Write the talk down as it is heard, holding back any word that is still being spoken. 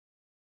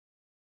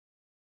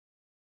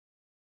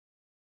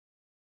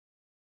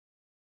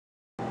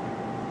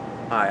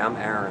Hi, I'm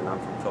Aaron. I'm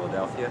from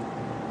Philadelphia,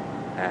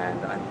 and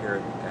I'm here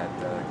at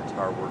the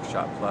Guitar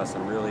Workshop Plus.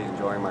 I'm really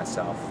enjoying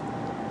myself.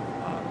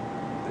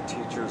 The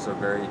teachers are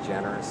very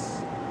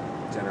generous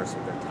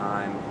with their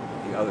time.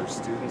 The other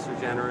students are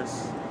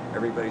generous.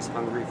 Everybody's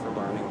hungry for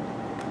learning,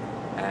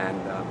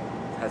 and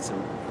had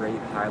some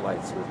great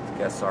highlights with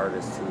guest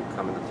artists who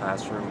come in the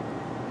classroom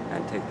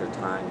and take their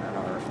time and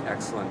are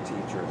excellent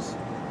teachers.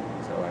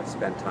 So I've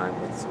spent time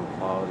with some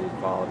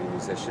quality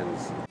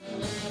musicians.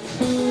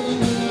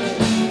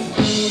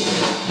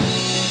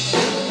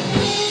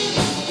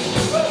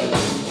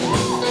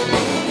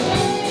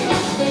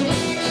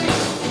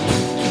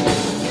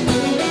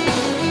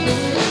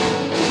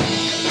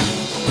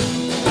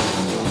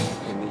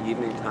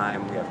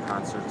 Time we have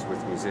concerts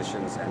with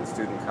musicians and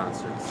student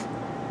concerts.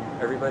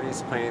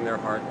 Everybody's playing their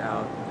heart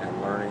out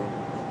and learning.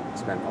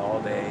 Spend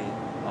all day,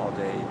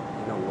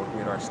 working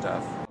at our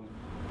stuff.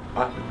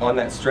 On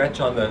that stretch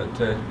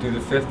to do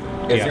the fifth,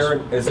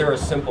 is there a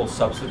simple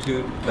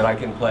substitute that I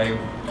can play?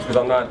 Because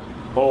I'm not.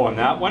 Oh, on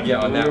that one?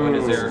 Yeah, on that one.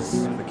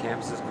 The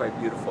campus is quite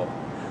beautiful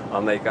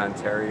on Lake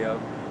Ontario.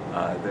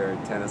 There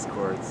are tennis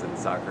courts and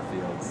soccer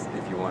fields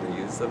if you want to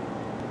use them.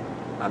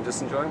 I'm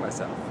just enjoying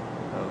myself.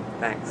 So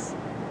thanks.